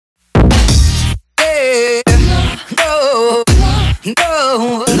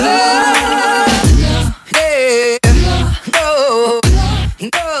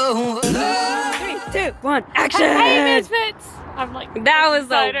1, action! Hey, Misfits! I'm like, that was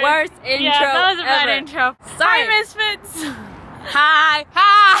excited. the worst intro. Yeah, that was a bad ever. intro. Sorry. Hi, Misfits! Hi!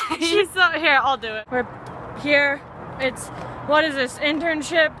 Hi! She's so, here, I'll do it. We're here. It's, what is this,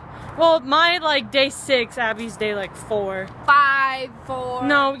 internship? Well, my like day 6, Abby's day like 4. 5, 4.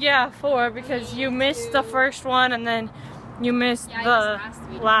 No, yeah, 4 because you missed the first one and then you missed the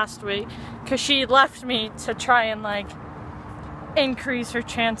last week. Because she left me to try and like increase her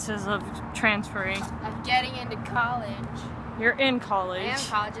chances of transferring. Of getting into college. You're in college. I am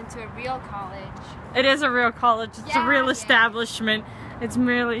college, into a real college. It is a real college. It's a real establishment. It's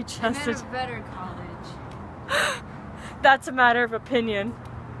merely just I'm in a better college. That's a matter of opinion.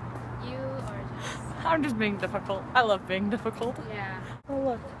 You are just... I'm just being difficult. I love being difficult. Yeah. Oh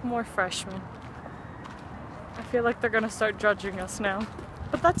look, more freshmen. I feel like they're gonna start judging us now.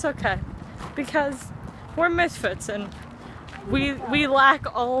 But that's okay. Because we're misfits and we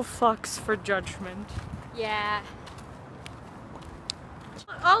lack all fucks for judgment. Yeah.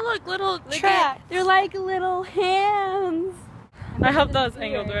 Oh look, little tracks. They're like little hands. I hope that was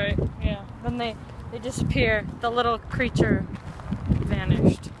angled right. Yeah. Then they disappear. The little creature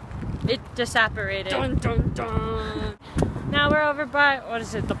vanished. It disapparated. Dun dun dun. Now we're over by, what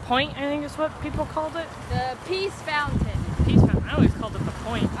is it, the Point, I think is what people called it? The Peace Fountain. Peace Fountain. I always called it the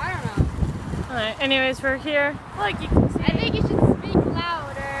Point. I don't know. Alright, anyways, we're here. Like you can see. I think you should speak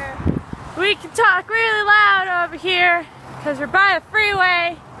louder. We can talk really loud over here because we're by a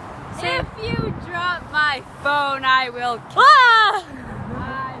freeway. So if you drop my phone, I will kill ah!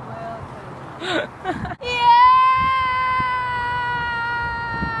 I will kill you. Yeah!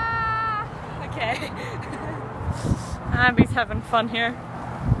 Okay. Abby's having fun here.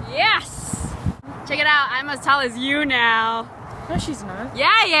 Yes! Check it out, I'm as tall as you now. No, she's not. Yeah,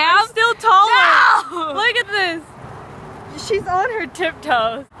 I am. I'm still taller. No! Look at this. She's on her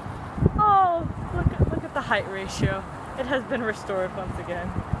tiptoes. Oh, look at the height ratio. It has been restored once again.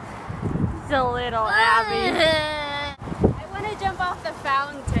 The little Abby. I want to jump off the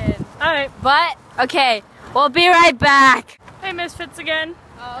fountain. Alright. But, okay, we'll be right back. Hey, Misfits again.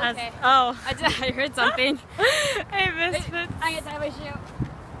 Oh, okay. I heard something. Hey, Misfits. I can tie my shoe.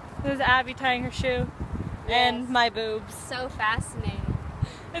 There's Abby tying her shoe. Yes. And my boobs. So fascinating.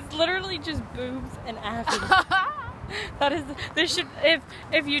 It's literally just boobs and Abby. That is, this should, if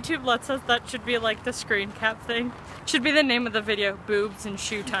YouTube lets us, that should be like the screen cap thing. Should be the name of the video, boobs and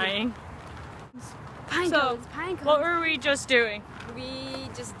shoe tying. Pine cones. What were we just doing? We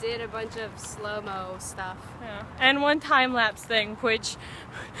just did a bunch of slow-mo stuff. Yeah. And one time-lapse thing, which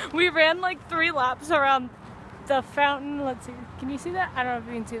we ran like 3 laps around the fountain. Let's see, can you see that? I don't know if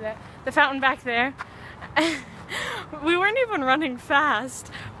you can see that. The fountain back there. We weren't even running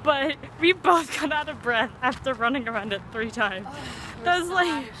fast, but we both got out of breath after running around it 3 times. Oh, that was so like,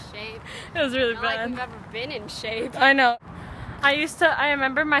 out of shape. it was really Not bad. like we've ever been in shape. I know. I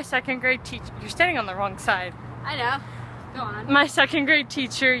remember my 2nd grade teacher, you're standing on the wrong side. I know. Go on. My 2nd grade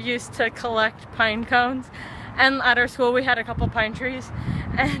teacher used to collect pine cones, and at our school we had a couple pine trees,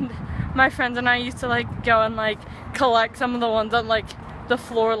 and my friends and I used to like go and like collect some of the ones on like the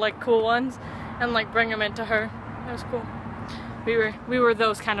floor, like cool ones, and like bring them into her. It was cool. We were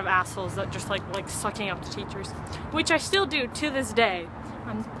those kind of assholes that just like sucking up to teachers, which I still do to this day.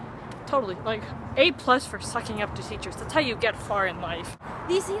 I'm totally like A+ for sucking up to teachers. That's how you get far in life.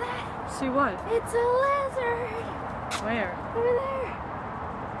 Do you see that? See what? It's a lizard. Where? Over there.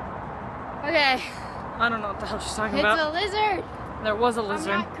 Okay. I don't know what the hell she's talking It's about. a lizard. There was a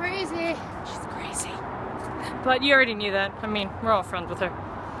lizard. I'm not crazy. She's crazy. But you already knew that. I mean, we're all friends with her.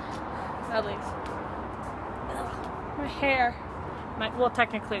 At least. My hair. Well,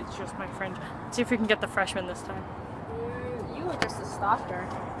 technically it's just my fringe. Let's see if we can get the freshman this time. You were just a stalker.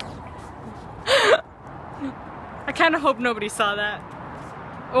 I kind of hope nobody saw that.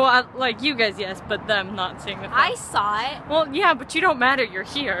 Well, like you guys, yes, but them not seeing the film. I saw it. Well, yeah, but you don't matter. You're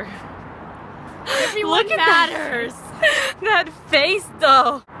here. Everyone Look at matters. That face,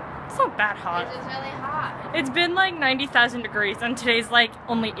 though. It's not that hot. It's just really hot. It's been like 90,000 degrees, and today's like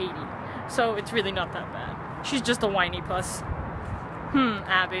only 80. So it's really not that bad. She's just a whiny puss.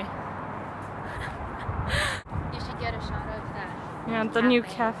 Abby. You should get a shot of that. Yeah, the new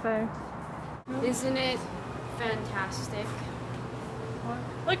cafe. Isn't it fantastic?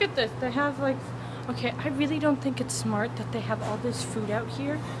 Look at this. They have like, okay, I really don't think it's smart that they have all this food out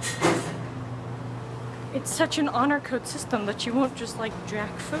here. It's such an honor code system that you won't just like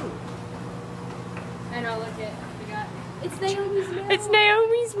jack food. I know, look at, we got, it's Naomi's milk. It's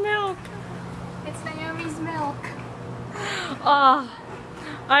Naomi's milk. It's Naomi's milk.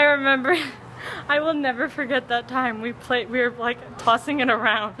 I remember, I will never forget that time we were like tossing it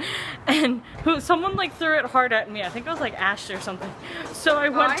around and someone like threw it hard at me. I think it was like Ashley or something. So I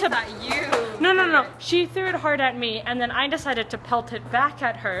went to. I thought you. No. She threw it hard at me, and then I decided to pelt it back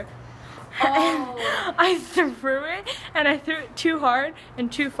at her. Oh. I threw it, and I threw it too hard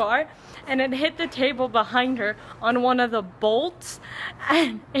and too far, and it hit the table behind her on one of the bolts,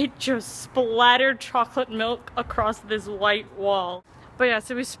 and it just splattered chocolate milk across this white wall. But yeah,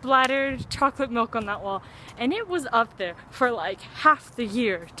 so we splattered chocolate milk on that wall, and it was up there for like half the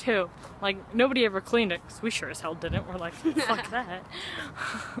year too. Like nobody ever cleaned it, because we sure as hell didn't. We're like, fuck that.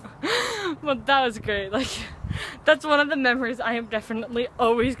 But that was great. Like, that's one of the memories I am definitely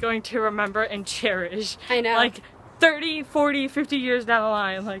always going to remember and cherish. I know. Like 30, 40, 50 years down the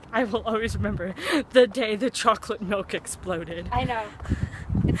line, like I will always remember the day the chocolate milk exploded. I know.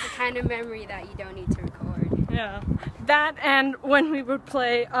 It's the kind of memory that you don't need to record. Yeah, that and when we would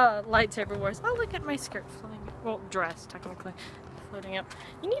play lightsaber wars. Oh, look at my skirt floating. Well, dress technically floating up.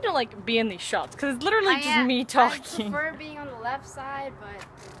 You need to like be in these shots because it's literally just me talking. I prefer being on the left side, but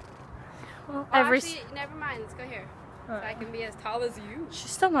well, actually, never mind. Let's go here. So I can be as tall as you.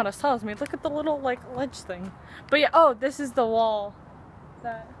 She's still not as tall as me. Look at the little like ledge thing. But yeah, oh, this is the wall.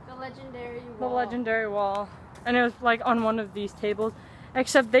 The legendary wall. The legendary wall, and it was like on one of these tables.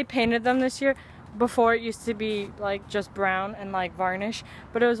 Except they painted them this year. Before it used to be like just brown and like varnish,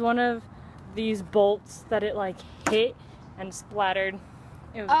 but it was one of these bolts that it like hit and splattered.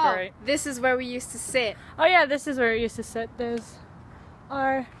 It was great. This is where we used to sit. Oh yeah, this is where it used to sit. There's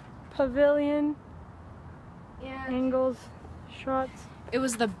our pavilion angles, shots. It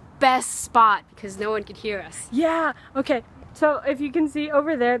was the best spot because no one could hear us. Yeah, okay. So if you can see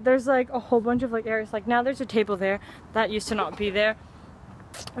over there, there's like a whole bunch of like areas. Like now there's a table there that used to not be there.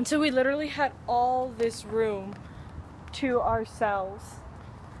 And so we literally had all this room to ourselves.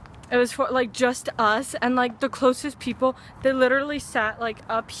 It was for like just us and like the closest people. They literally sat like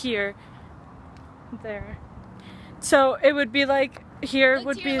up here, there. So it would be like here Look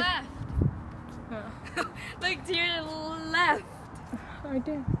would to be. your left. Oh. Look to your left. I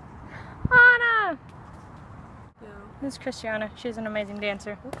do. Anna. Yeah. This is Christiana. She's an amazing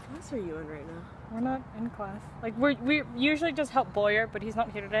dancer. What class are you in right now? We're not in class. Like we usually just help Boyer, but he's not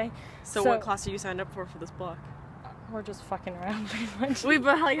here today. So what class are you signed up for this block? We're just fucking around pretty much. Wait,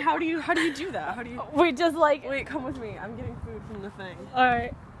 but like how do you do that? How do you We just like Wait, come with me. I'm getting food from the thing.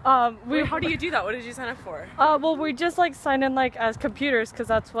 Alright. Wait, how do you do that? What did you sign up for? Well, we just like sign in like as computers because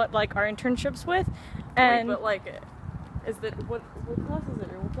that's what like our internship's with. And Wait, but like, is that what class is it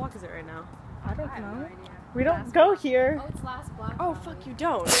or what block is it right now? I don't I have know. no idea. We don't go here. Oh, it's last block. Oh, fuck, you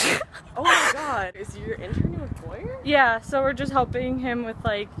don't. Oh my god. Is your interning with Boyer? Yeah, so we're just helping him with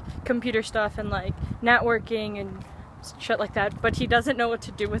like computer stuff and like networking and shit like that. But he doesn't know what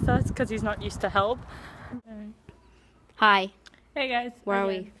to do with us because he's not used to help. Hi. Hey guys. Where are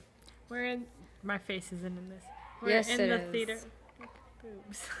we? We're in. My face isn't in this. We're Yes, in it the is. theater.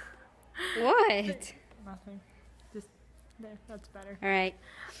 Boobs. What? Nothing. Just there. That's better. All right.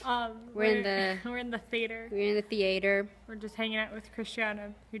 We're in the theater. We're in the theater. We're just hanging out with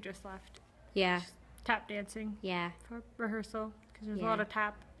Christiana, who just left. Yeah. Tap dancing Yeah. for rehearsal because there's a Yeah. lot of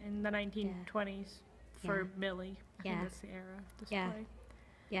tap in the 1920s for Yeah. I Yeah. think that's the era of this Yeah. play.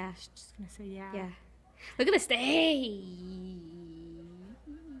 Yeah. Just gonna say yeah. Yeah. Look at the stage.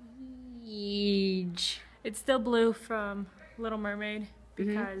 It's still blue from Little Mermaid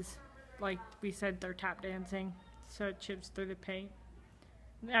because, like we said, they're tap dancing, so it chips through the paint.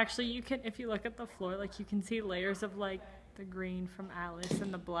 Actually, you can, if you look at the floor, like you can see layers of like the green from Alice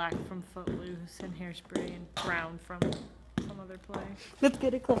and the black from Footloose and Hairspray and brown from some other play. Let's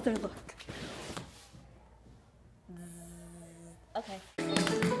get a closer look. Okay.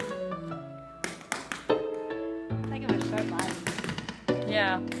 Think of a short body.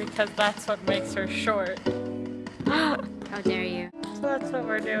 Yeah, because that's what makes her short. How dare you? So that's what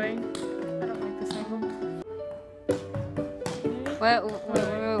we're doing. I don't like this angle. What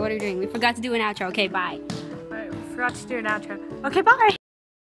are we doing? We forgot to do an outro. Okay, bye. Alright, we forgot to do an outro. Okay, bye!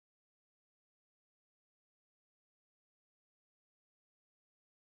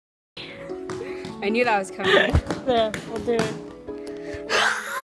 I knew that was coming. There, we'll do it.